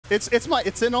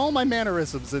It's in all my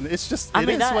mannerisms, and it's just it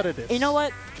is what it is. You know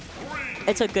what?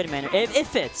 It's a good manner. It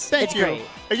fits. Thank you. Great.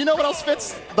 And you know what else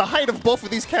fits? The height of both of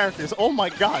these characters. Oh my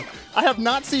god. I have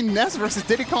not seen Ness versus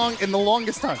Diddy Kong in the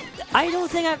longest time. I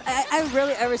don't think I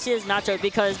rarely ever see this matchup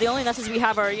because the only Nesses we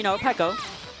have are, you know, Pekko,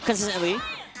 consistently.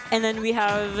 And then we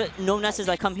have no Nesses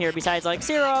that come here besides like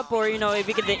Syrup or, you know, if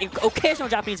we get the occasional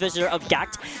Japanese visitor of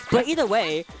Gact. But either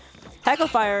way,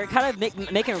 Echofire kind of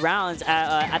making rounds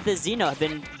at the Xeno have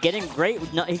been getting great.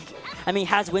 I mean,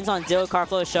 has wins on Dill,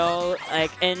 Carflow Show,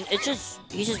 like, and it's just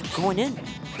he's just going in.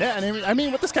 Yeah, and I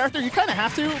mean with this character you kind of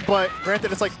have to, but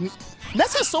granted it's like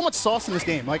Ness has so much sauce in this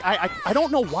game. Like I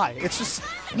don't know why. It's just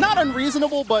not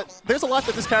unreasonable, but there's a lot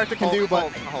that this character can do.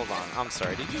 But hold on, I'm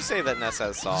sorry. Did you say that Ness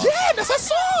has sauce? Yeah, Ness has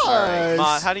sauce. All right.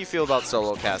 Ma, how do you feel about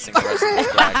solo casting the rest of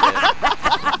this bracket?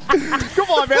 Come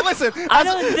on, man. Listen, I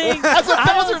don't think as a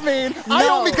Bowser main, no. I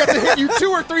only get to hit you 2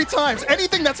 or 3 times.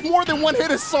 Anything that's more than 1 hit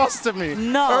is sauce to me.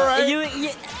 No, all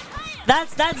right?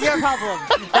 That's your problem.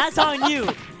 That's on you.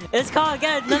 It's called,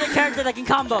 again, another character that can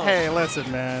combo. Hey, listen,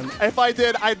 man. If I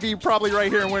did, I'd be probably right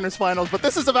here in Winners Finals. But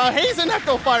this is about Haze and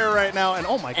Echofire right now. And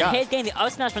oh my god. And Haze getting the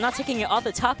up smash, but not taking it off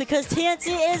the top because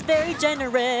TNT is very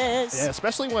generous. Yeah,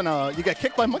 especially when you get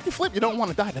kicked by Monkey Flip. You don't want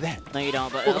to die to that. No, you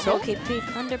don't. But okay,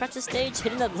 Thunder back to stage,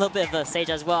 hitting a little bit of a stage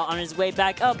as well on his way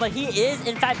back up. But he is,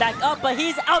 in fact, back up. But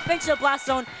he's out into the blast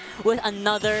zone with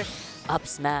another up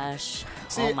smash.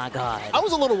 See, oh my god. I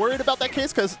was a little worried about that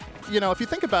case because, you know, if you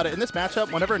think about it, in this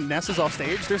matchup, whenever Ness is off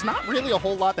stage, there's not really a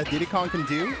whole lot that Diddy Kong can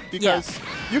do because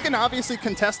you can obviously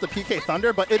contest the PK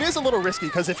Thunder, but it is a little risky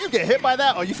because if you get hit by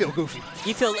that, oh, you feel goofy.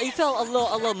 You feel a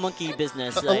little monkey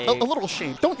business. A little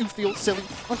shame. Don't you feel silly?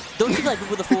 Don't you feel like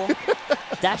with a fool?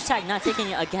 Dash tag not taking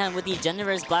it again with the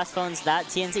generous blast phones that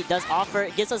TNC does offer.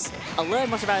 It gives us a little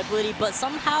more survivability, but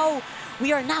somehow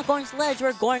we are not going to ledge.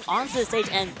 We're going onto the stage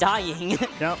and dying.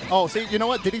 Yeah. Oh, see, you know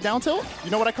what? Diddy down tilt?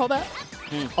 You know what I call that?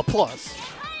 Applause.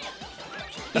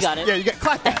 You got it. Yeah, you get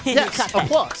clap that. Yes,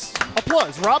 applause.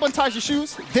 Applause. Rob unties your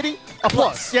shoes. Diddy,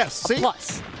 applause. Yes, see?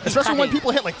 Applause. Especially when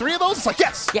people hit like 3 of those, it's like,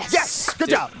 yes, yes, good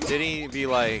job. Diddy be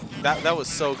like, that was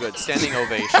so good. Standing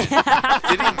ovation.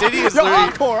 Diddy is Yo,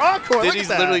 literally, encore. Diddy's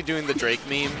literally doing the Drake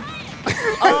meme.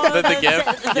 Oh, the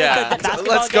GIF? Yeah.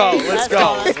 Let's go. It's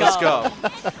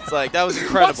like, that was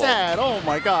incredible. What's that? Oh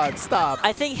my god, stop.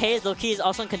 I think Haze low-key is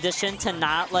also in condition to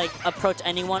not like approach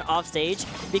anyone off stage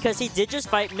because he did just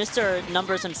fight Mr.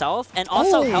 Numbers himself and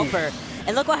also Helper.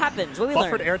 And look what happens. What we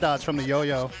learned. Buffered air dodge from the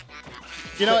yo-yo.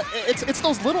 You know, it's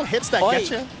those little hits that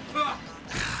get you.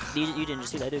 You didn't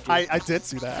see that, did you? I did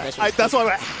see that. That's why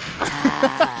that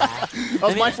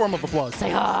was my form of applause. It's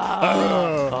like,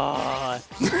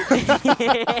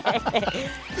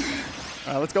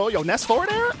 let's go. Yo, Ness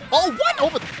forward air. Oh, what?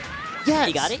 Over. Yes.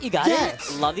 You got it. You got it.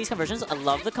 Love these conversions. I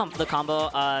love the combo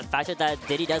factor that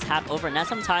Diddy does have over Ness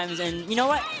sometimes. And you know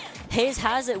what? Haze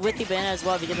has it with the banana as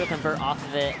well if he's able to convert off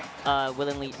of it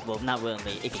willingly. Well, not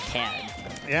willingly, if he can.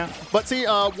 Yeah, but see,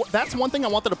 that's one thing I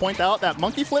wanted to point out, that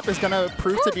Monkey Flip is going to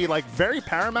prove to be like very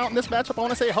paramount in this matchup. I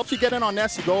want to say it helps you get in on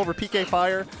Ness, you go over PK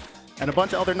Fire, and a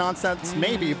bunch of other nonsense,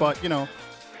 maybe, but, you know,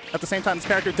 at the same time, this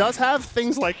character does have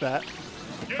things like that.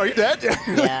 Are you dead?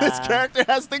 Yeah. This character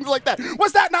has things like that.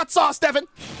 Was that not sauce, Devin?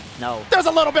 No. There's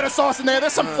a little bit of sauce in there.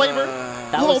 There's some flavor.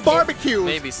 A little barbecue.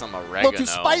 Maybe some oregano. A little too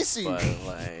spicy.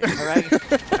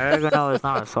 Oregano is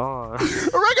not a sauce.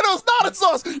 Oregano's not a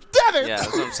sauce. Devin! Yeah,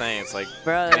 that's what I'm saying. It's like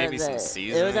maybe some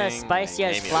seasoning. It was a spicy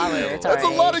as flour. It's that's a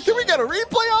lot of. Can we get a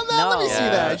replay on that? No. Let me see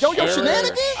that. Yo,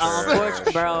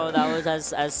 shenanigans? Bro, that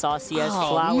was as saucy as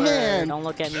flour. Man. Don't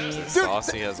look at me. Dude,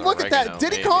 saucy as look oregano, at that.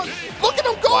 Diddy Kong. Look at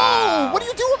him go. Wow. What do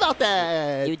you do about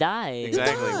that? You die.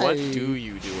 Exactly. You die. What do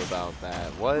you do about that?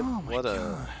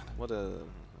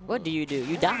 What do? You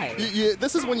die.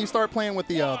 This is when you start playing with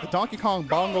the Donkey Kong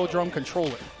bongo drum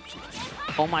controller.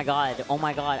 Oh my god.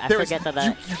 I forget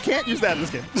that. You can't use that in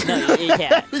this game. No, you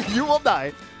can't. You will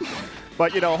die.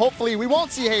 But, you know, hopefully we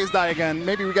won't see Haze die again.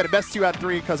 Maybe we get a best 2 out of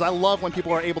 3 because I love when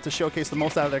people are able to showcase the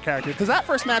most out of their characters. Because that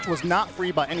first match was not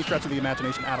free by any stretch of the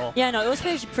imagination at all. Yeah, no, it was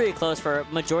pretty close for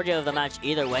majority of the match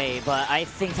either way. But I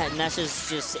think that Ness is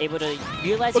just able to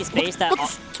utilize the space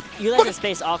the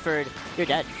space offered. You're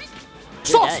dead.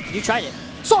 You're dead. You tried it.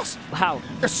 Sauce! How?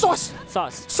 There's sauce!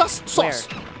 Sauce! Where?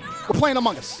 We're playing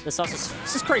Among Us. The sauce is...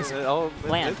 This is crazy.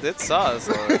 Bland. It's sauce.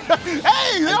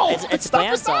 Hey, no! It's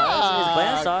bland sauce. It's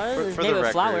bland sauce. It's made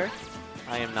with flour.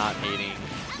 I am not hating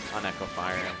on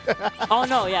Echofire. Oh,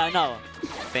 no, yeah, no.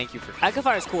 thank you for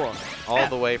Echofire is cool. all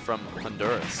the way from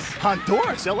Honduras.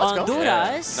 Honduras, yo, let's go.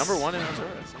 Honduras. Yeah, #1 in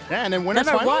Honduras. Yeah, and then winners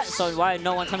Number finals. what? So why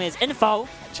no one tell me his info?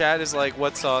 Chad is like,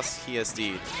 what sauce he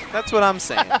SD'd? That's what I'm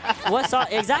saying. What sauce?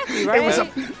 Exactly, right? It was a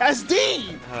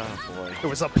SD. Oh, boy. It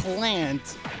was a planned.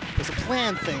 It was a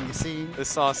planned thing, you see. This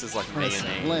sauce is like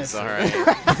mayonnaise, listen. all right?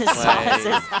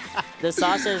 The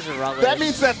sauce is relish. That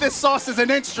means that this sauce is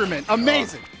an instrument.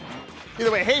 Amazing.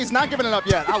 Either way, Haze not giving it up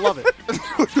yet. I love it.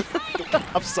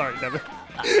 I'm sorry, Devin.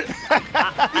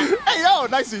 Hey, yo,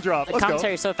 nicely dropped. The Let's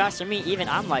commentary go. is so fast for me, even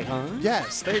I'm like, huh?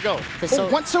 Yes, there you go. So-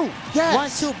 1-2.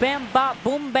 Yes. 1-2, bam, bop,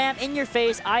 boom, bam, in your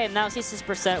face. I am now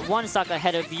 66%, one stock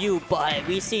ahead of you, but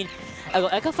we've seen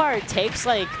Echofire takes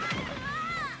like.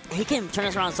 He can turn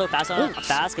us around so fast,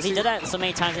 because he did that so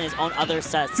many times in his own other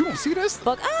sets. You don't see this?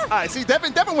 But All right, see,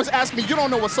 Devin was asking me, you don't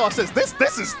know what sauce is. This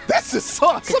is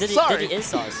sauce. I'm sorry. Diddy is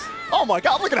sauce. Oh my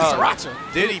God, look at that sriracha.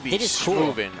 Diddy be Diddy's cool.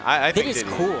 moving. I think Diddy's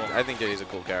Diddy, cool. I think Diddy's a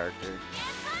cool character.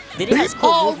 Diddy has cool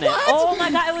Oh, movement. what? Oh my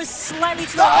God, it was slightly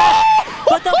to the left,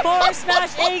 but the forward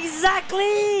smash,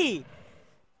 exactly!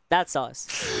 That's sauce.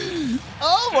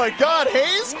 Oh my God,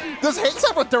 Haze. Does Haze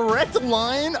have a direct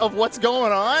line of what's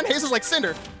going on? Haze is like,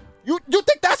 Cinder, you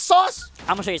think that's sauce?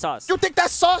 I'm gonna show you sauce. You think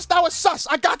that's sauce? That was sus.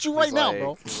 I got you right He's now, like,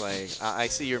 bro. He's like, I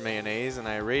see your mayonnaise and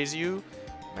I raise you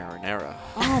marinara.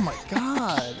 Oh my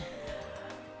God.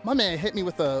 My man hit me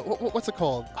with a, what's it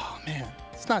called? Oh man,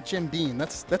 it's not Jim Beam.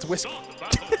 That's whiskey.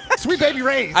 Sweet Baby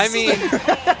Ray's.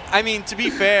 I mean, to be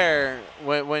fair,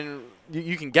 when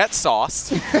you can get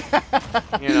sauced, you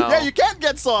know. Yeah, you can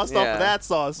get sauced off Yeah. of that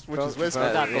sauce, which is whiskey.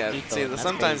 Yeah, see, That's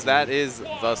sometimes crazy. that is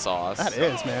the sauce. That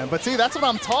is, man. But see, that's what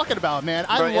I'm talking about, man.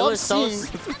 I Bro, love seeing.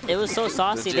 it was so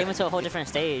saucy. Legit. They went to a whole different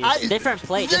stage, I- different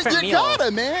plate, different you meal,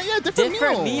 gotta, man. Yeah,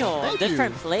 different meal. Thank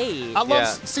different you. plate. I love. Yeah.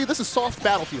 See, this is soft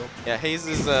Battlefield. Yeah,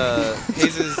 Haze's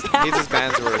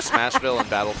bands were Smashville and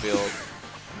Battlefield,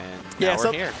 and now Yeah, we're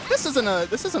so here. this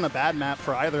isn't a bad map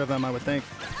for either of them, I would think.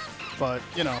 But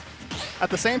you know, at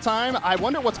the same time, I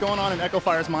wonder what's going on in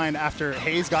Echofire's mind after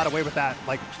Haze got away with that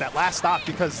last stock,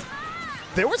 because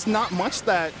there was not much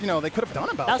that they could have done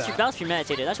about that. That was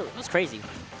premeditated. That was crazy.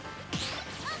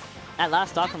 That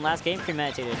last stock from last game,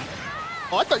 premeditated.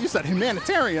 Oh, I thought you said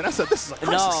humanitarian. I said this is a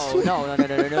crisis. No.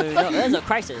 This is a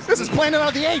crisis. This is Planet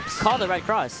of the Apes. Call the Red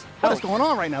Cross. What is going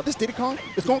on right now? This Diddy Kong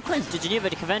is going crazy. The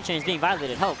Geneva Convention is being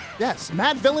violated. Help. Yes,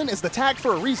 Mad Villain is the tag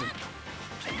for a reason.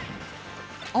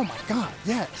 Oh my God,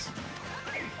 yes.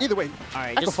 Either way, All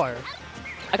right, Echofire.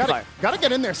 Echofire. Gotta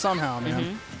get in there somehow,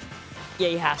 man. Yeah,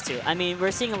 he has to. I mean,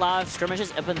 we're seeing a lot of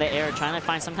skirmishes up in the air, trying to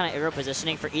find some kind of aerial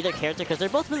positioning for either character, because they're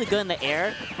both really good in the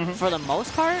air for the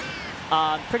most part.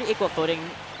 Pretty equal footing.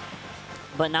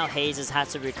 But now Haze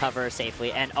has to recover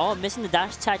safely. And missing the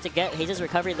dash attack to get Haze's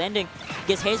recovery landing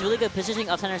gives Haze really good positioning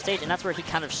up center stage, and that's where he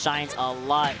kind of shines a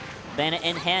lot. Banner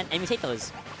in hand, and we take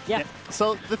those. Yeah.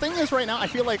 So the thing is, right now, I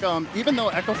feel like even though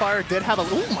Echofire did have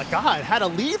had a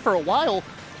lead for a while,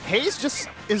 Haze just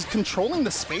is controlling the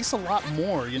space a lot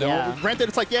more, you know? Yeah. Granted,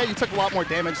 it's like, yeah, you took a lot more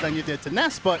damage than you did to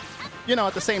Ness, but,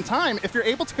 at the same time, if you're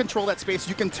able to control that space,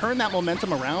 you can turn that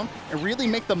momentum around and really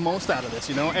make the most out of this,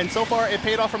 And so far, it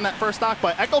paid off from that first stock,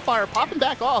 but Echofire popping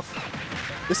back off.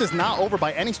 This is not over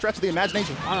by any stretch of the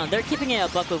imagination. I don't know. They're keeping it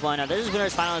a buck with one. This is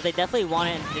winners finals. They definitely want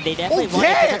it. They definitely want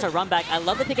yeah. a potential run back. I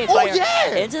love the PK Fire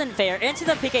yeah. into the Fair, into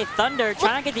the PK Thunder,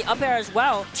 trying to get the up air as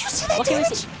well. Did you see that What can we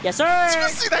damage? see? Yes, sir. Did you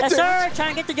see that Yes, damage? sir. Trying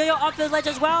to get the yo-yo off the ledge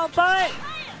as well, but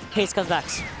Haze comes back.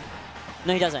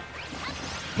 No, he doesn't.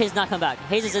 Haze not come back.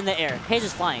 Haze is in the air. Haze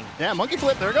is flying. Yeah, monkey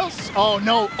flip. There it goes. Oh,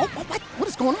 no. Oh, what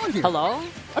is going on here? Hello?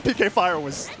 That PK Fire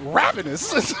was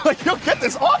ravenous. It's like, yo, get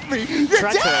this off me. You're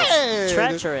dead.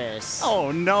 Treacherous.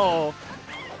 Oh, no. All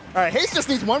right, Haze just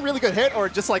needs one really good hit or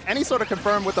just like any sort of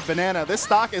confirm with the banana. This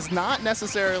stock is not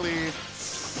necessarily...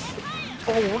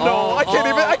 Oh, no. I can't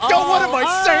even... what am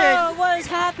I saying? What is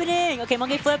happening? Okay,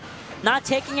 monkey flip. Not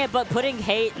taking it, but putting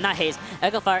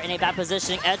Echofire in a bad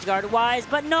positioning, edge guard wise.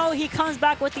 But no, he comes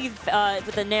back with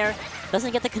the nair.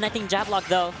 Doesn't get the connecting jab lock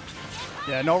though.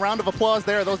 Yeah, no round of applause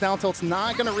there. Those down tilts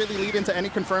not going to really lead into any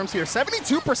confirms here.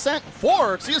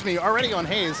 72% already on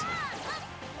Haze.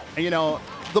 And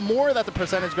the more that the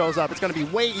percentage goes up, it's going to be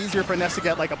way easier for Ness to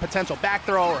get like a potential back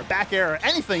throw or a back air or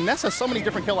anything. Ness has so many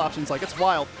different kill options, like it's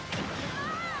wild.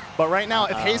 But right now,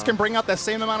 if Haze can bring out that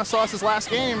same amount of sauce as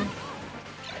last game.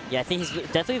 Yeah, I think he's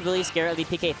definitely really scared of the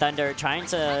PK Thunder, trying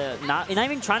to not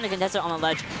even trying to contest it on the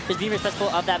ledge, just being respectful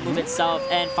of that move itself.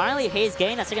 And finally, Haze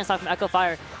gained that second stock from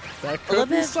Echofire. That could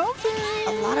be something.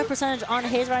 A lot of percentage on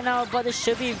Haze right now, but this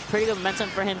should be pretty good momentum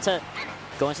for him to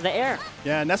go into the air.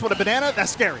 Yeah, and that's what a banana,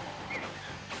 that's scary.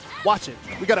 Watch it.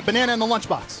 We got a banana in the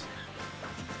lunchbox.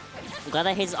 glad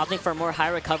that Haze is opting for more high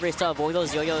recoveries to avoid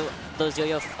those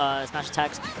yo-yo smash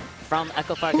attacks from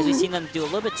Echofire, because we've seen them do a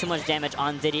little bit too much damage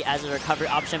on Diddy as a recovery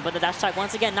option. But the dash attack,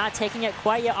 once again, not taking it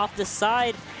quite yet off the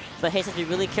side. But Haze has to be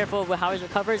really careful with how he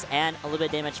recovers, and a little bit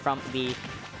of damage from the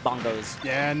bongos.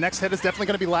 Yeah, next hit is definitely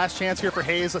going to be last chance here for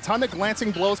Haze. A ton of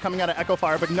glancing blows coming out of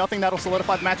Echofire, but nothing that'll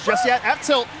solidify the match just yet.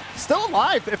 F-tilt still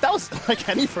alive. If that was like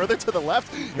any further to the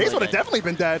left, Haze would have definitely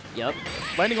been dead. Yep.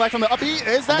 Landing light from the up E.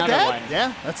 Is that dead?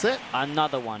 Yeah, that's it.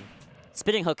 Another one.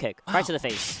 Spitting hook kick right to the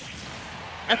face.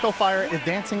 Echofire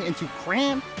advancing into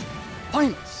Grand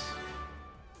Finals.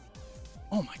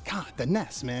 Oh my God, the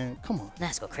Ness, man. Come on.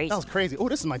 Let's go crazy. That was crazy. Oh,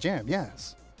 this is my jam.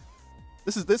 Yes.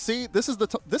 This is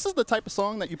the type of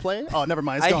song that you play. Oh, never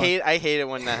mind. It's gone. I hate it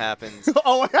when that happens.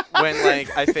 Oh, when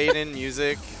like I fade in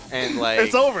music and like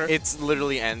it's over. It's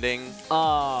literally ending.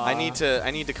 I need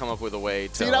to come up with a way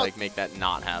to like make that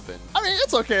not happen. I mean,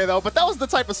 it's okay though. But that was the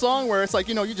type of song where it's like,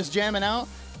 you know, you're just jamming out,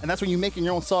 and that's when you're making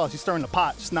your own sauce. You're stirring the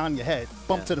pot, just nodding your head,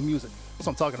 bump to the music. That's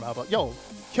what I'm talking about. But yo,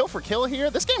 kill for kill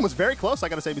here. This game was very close, I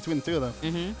gotta say, between the two of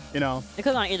them. Mm-hmm. You know, it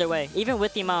could have gone either way. Even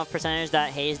with the amount of percentage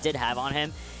that Haze did have on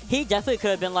him, he definitely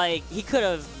could have been like, he could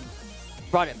have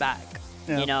brought it back,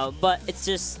 you know. But it's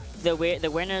just the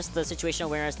awareness, the situational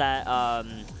awareness that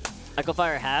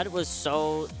Echofire had was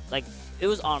so, like, it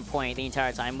was on point the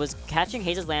entire time. Was catching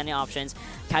Haze's landing options,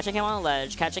 catching him on the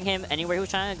ledge, catching him anywhere he was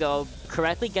trying to go,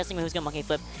 correctly guessing when he was going to monkey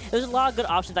flip. There's a lot of good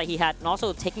options that he had, and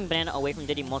also taking Banana away from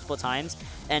Diddy multiple times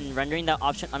and rendering that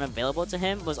option unavailable to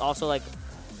him was also, like,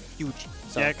 huge.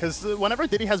 So. Yeah, because whenever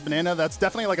Diddy has Banana, that's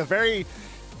definitely like a very...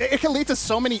 It can lead to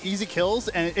so many easy kills,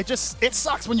 and it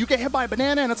sucks when you get hit by a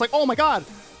banana, and it's like, oh my God,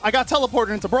 I got teleported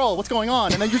into Brawl. What's going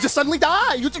on? And then you just suddenly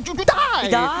die. You die. You die.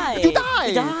 You die.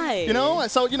 You die. You know?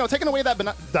 So, you know, taking away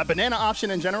that banana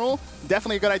option in general,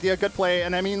 definitely a good idea, good play.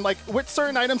 And I mean, like, with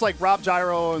certain items like Rob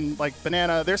Gyro and like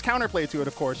Banana, there's counterplay to it,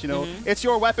 of course. You know, it's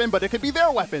your weapon, but it could be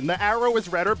their weapon. The arrow is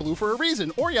red or blue for a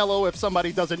reason, or yellow if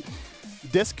somebody doesn't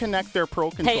disconnect their pro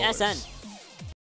controllers. Hey, SN.